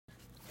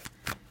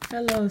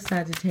Hello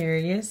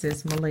Sagittarius,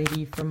 it's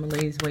Maladys from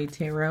Maladys Way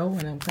Tarot,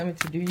 and I'm coming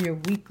to do your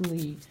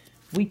weekly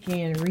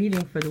weekend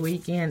reading for the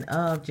weekend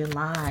of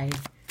July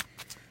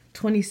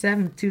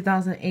 27th,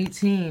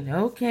 2018.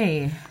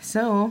 Okay,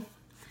 so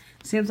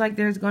seems like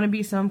there's going to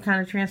be some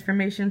kind of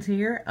transformations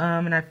here,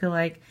 and I feel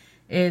like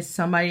it's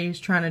somebody's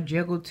trying to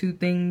juggle two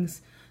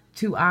things,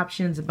 two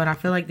options, but I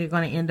feel like they're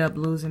going to end up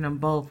losing them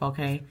both,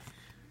 okay?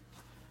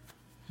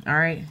 All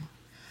right.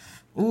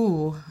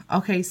 Ooh,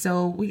 okay,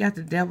 so we got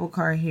the Devil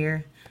card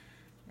here.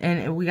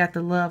 And we got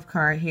the Love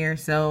card here.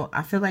 So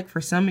I feel like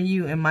for some of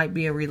you, it might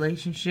be a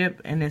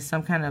relationship and it's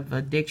some kind of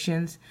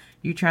addictions.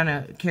 You're trying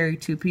to carry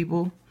two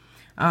people.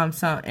 And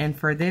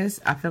for this,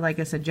 I feel like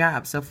it's a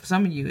job. So for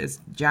some of you, it's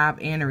job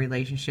and a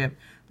relationship.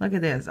 Look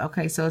at this.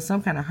 Okay, so it's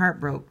some kind of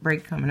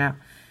heartbreak coming out.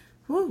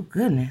 Oh,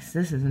 goodness.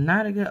 This is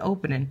not a good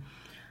opening.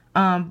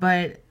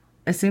 But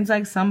it seems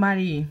like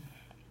somebody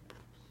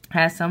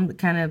has some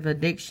kind of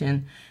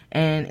addiction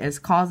and it's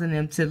causing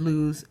them to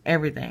lose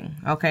everything,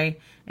 okay?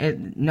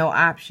 No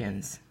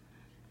options.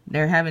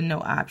 They're having no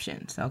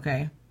options,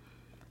 okay?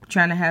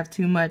 Trying to have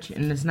too much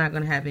and it's not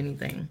going to have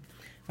anything.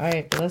 All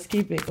right, let's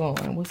keep it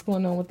going. What's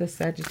going on with the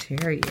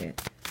Sagittarius?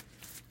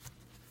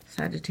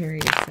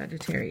 Sagittarius.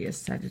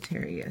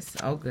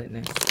 Oh,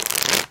 goodness.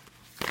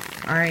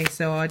 All right,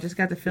 so I just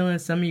got the feeling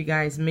some of you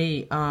guys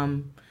may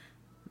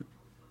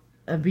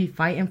be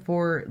fighting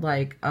for,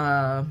 like,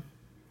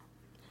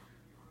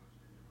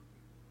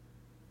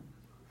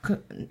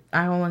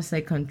 I don't want to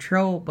say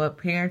control, but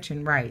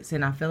parenting rights.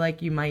 And I feel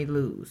like you might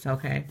lose,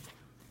 okay?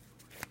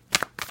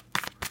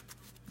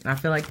 I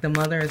feel like the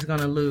mother is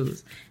going to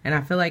lose. And I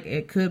feel like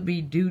it could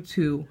be due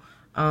to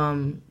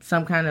some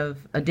kind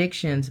of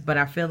addictions. But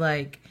I feel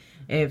like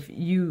if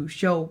you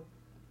show,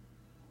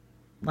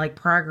 like,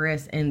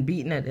 progress in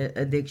beating an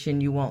addiction,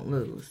 you won't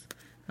lose.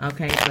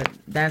 Okay? But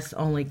that's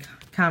only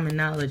common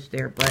knowledge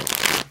there. But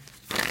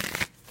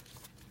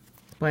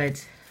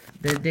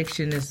the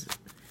addiction is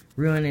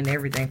ruining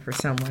everything for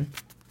someone.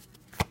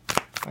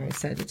 All right,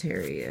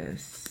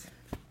 Sagittarius.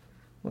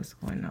 What's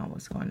going on?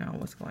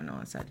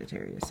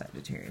 Sagittarius.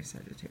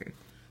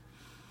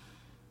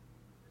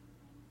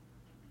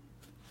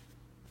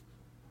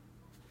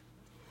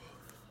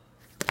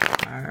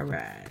 All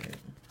right.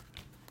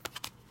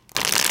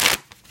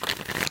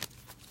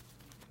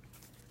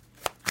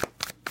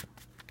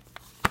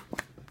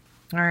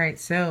 All right,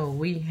 so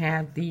we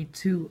have the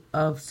Two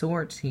of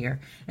Swords here.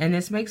 And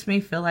this makes me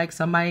feel like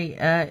somebody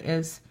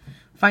is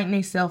fighting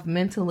themselves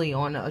mentally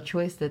on a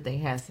choice that they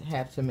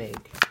have to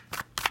make.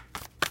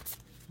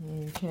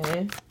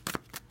 Okay.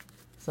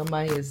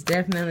 Somebody is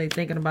definitely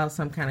thinking about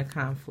some kind of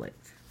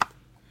conflict.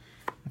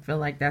 I feel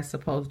like that's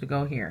supposed to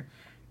go here.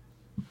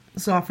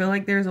 So I feel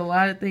like there's a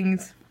lot of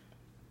things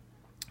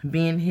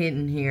being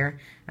hidden here.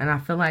 And I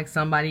feel like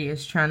somebody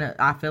is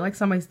I feel like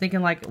somebody's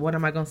thinking like, what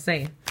am I going to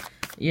say?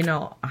 You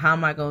know, how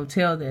am I going to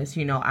tell this?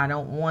 You know, I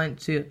don't want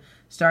to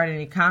start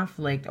any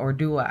conflict, or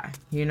do I?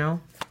 You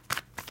know?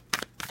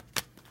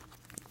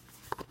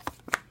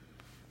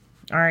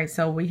 All right,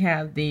 so we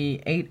have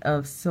the Eight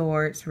of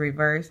Swords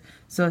reversed.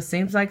 So it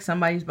seems like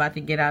somebody's about to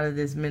get out of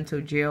this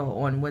mental jail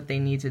on what they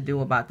need to do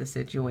about the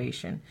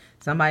situation.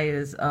 Somebody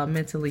is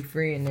mentally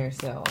freeing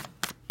themselves.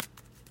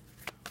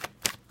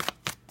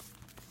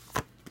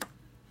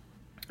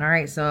 All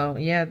right, so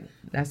yeah,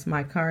 that's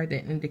my card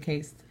that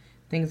indicates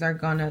things are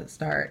gonna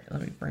start.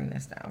 Let me bring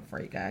this down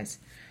for you guys.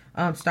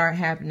 Start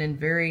happening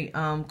very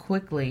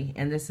quickly,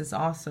 and this is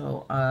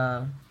also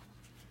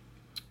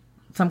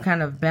some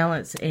kind of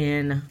balance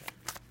in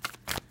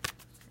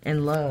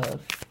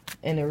love,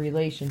 in a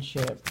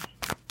relationship.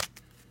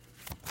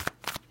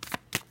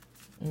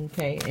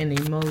 Okay, and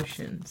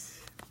emotions.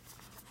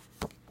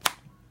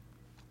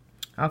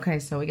 Okay,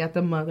 so we got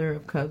the Mother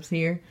of Cups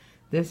here.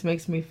 This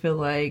makes me feel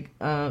like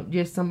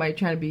just somebody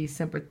trying to be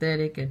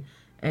sympathetic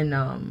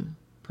and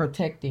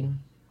protective.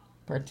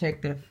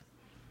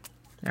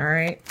 All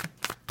right.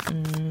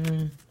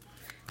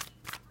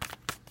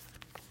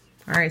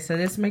 All right, so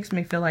this makes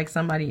me feel like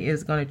somebody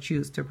is going to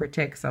choose to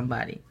protect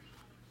somebody.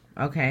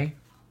 Okay.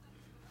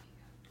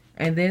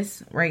 And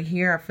this right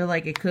here, I feel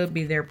like it could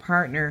be their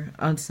partner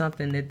on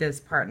something that this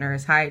partner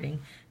is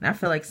hiding. And I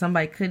feel like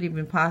somebody could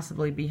even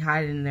possibly be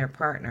hiding their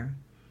partner.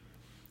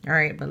 All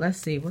right, but let's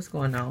see what's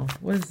going on.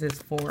 What is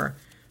this Four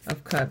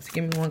of Cups?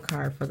 Give me one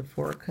card for the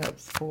Four of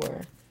Cups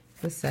for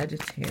the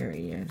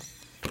Sagittarius.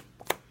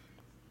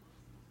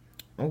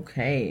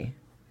 Okay.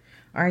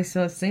 All right,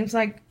 so it seems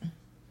like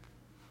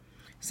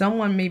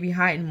someone may be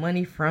hiding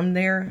money from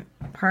their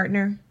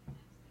partner.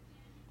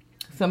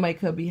 Somebody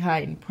could be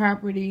hiding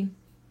property.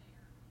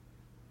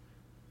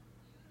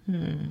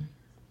 It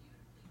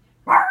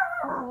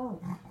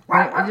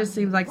just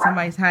seems like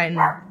somebody's hiding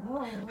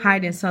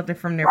something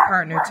from their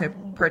partner to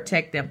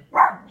protect them.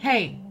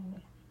 Hey.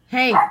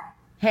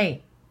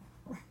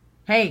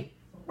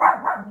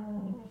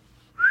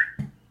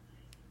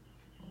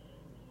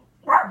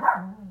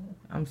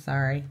 I'm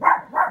sorry.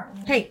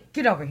 Hey,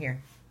 get over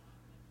here.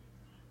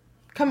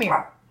 Come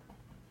here.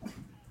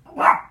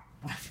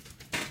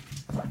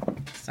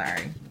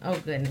 Sorry. Oh,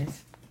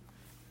 goodness.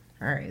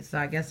 All right, so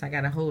I guess I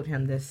gotta hold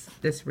him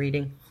this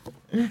reading.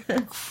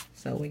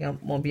 So we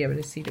won't be able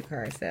to see the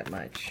cards that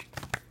much.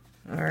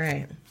 All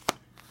right.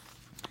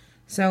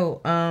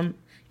 So,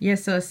 yeah,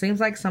 so it seems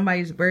like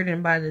somebody's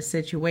burdened by the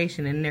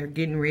situation and they're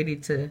getting ready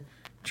to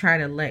try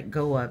to let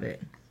go of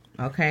it.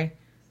 Okay?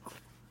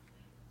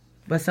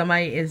 But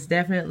somebody is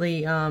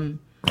definitely,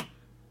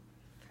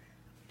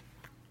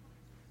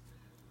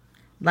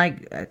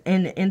 like,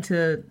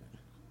 into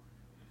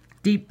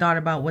deep thought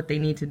about what they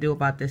need to do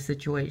about this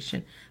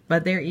situation.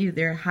 But they're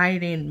either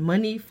hiding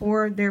money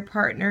for their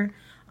partner,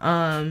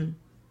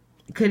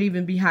 could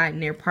even be hiding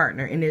their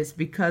partner, and it's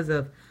because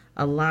of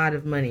a lot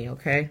of money,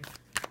 okay?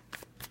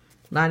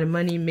 A lot of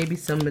money, maybe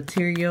some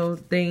material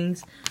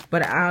things,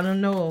 but I don't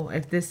know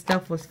if this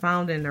stuff was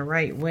found in the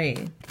right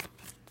way.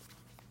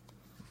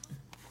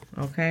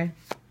 Okay?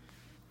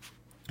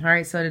 All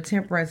right, so the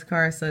Temperance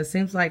card, so it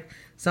seems like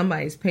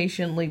somebody's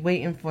patiently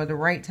waiting for the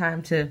right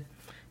time to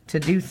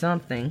do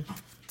something.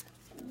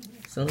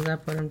 So as I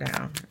put them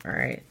down. All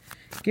right.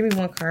 Give me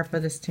one card for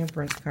this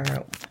Temperance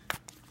card.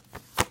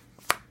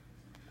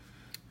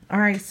 All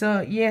right,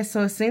 so yeah,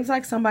 so it seems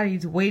like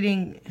somebody's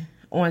waiting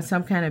on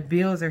some kind of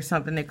bills or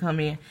something to come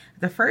in.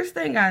 The first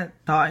thing I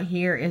thought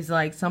here is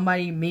like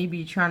somebody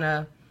maybe trying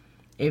to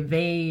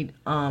evade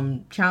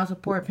child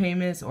support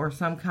payments or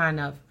some kind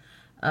of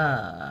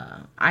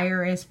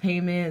IRS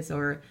payments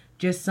or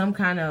just some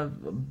kind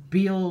of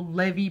bill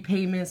levy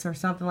payments or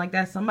something like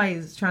that.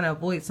 Somebody's trying to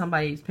avoid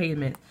somebody's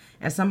payment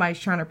and somebody's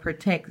trying to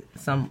protect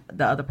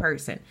the other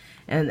person.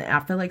 And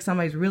I feel like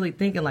somebody's really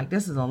thinking like,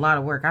 this is a lot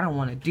of work. I don't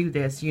want to do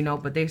this, you know,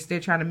 but they're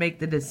still trying to make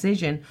the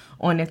decision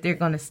on if they're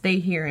going to stay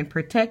here and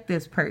protect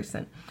this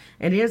person.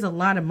 It is a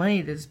lot of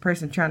money that this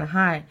person's trying to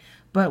hide.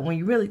 But when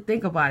you really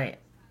think about it,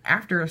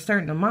 after a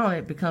certain amount,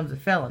 it becomes a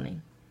felony.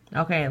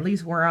 Okay, at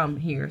least where I'm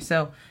here.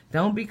 So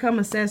don't become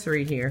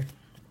accessory here.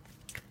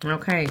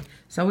 Okay,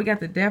 so we got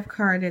the Death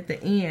card at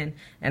the end,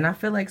 and I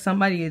feel like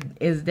somebody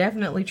is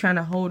definitely trying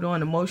to hold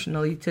on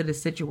emotionally to the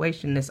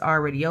situation that's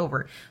already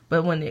over.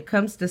 But when it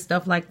comes to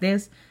stuff like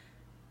this,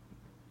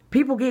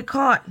 people get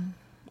caught.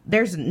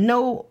 There's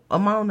no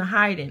amount of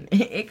hiding.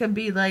 It could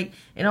be like,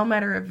 it don't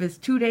matter if it's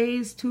 2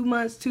 days, 2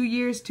 months, 2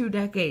 years, 2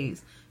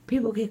 decades.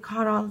 People get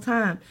caught all the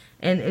time,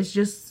 and it's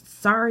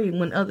just sorry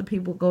when other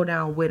people go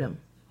down with them.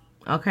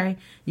 Okay,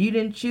 you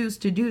didn't choose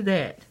to do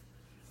that,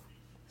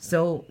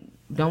 so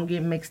don't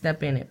get mixed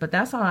up in it. But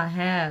that's all I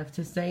have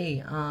to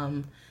say.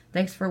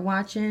 Thanks for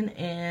watching,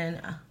 and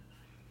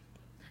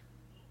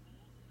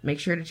make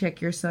sure to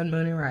check your sun,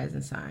 moon, and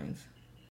rising signs.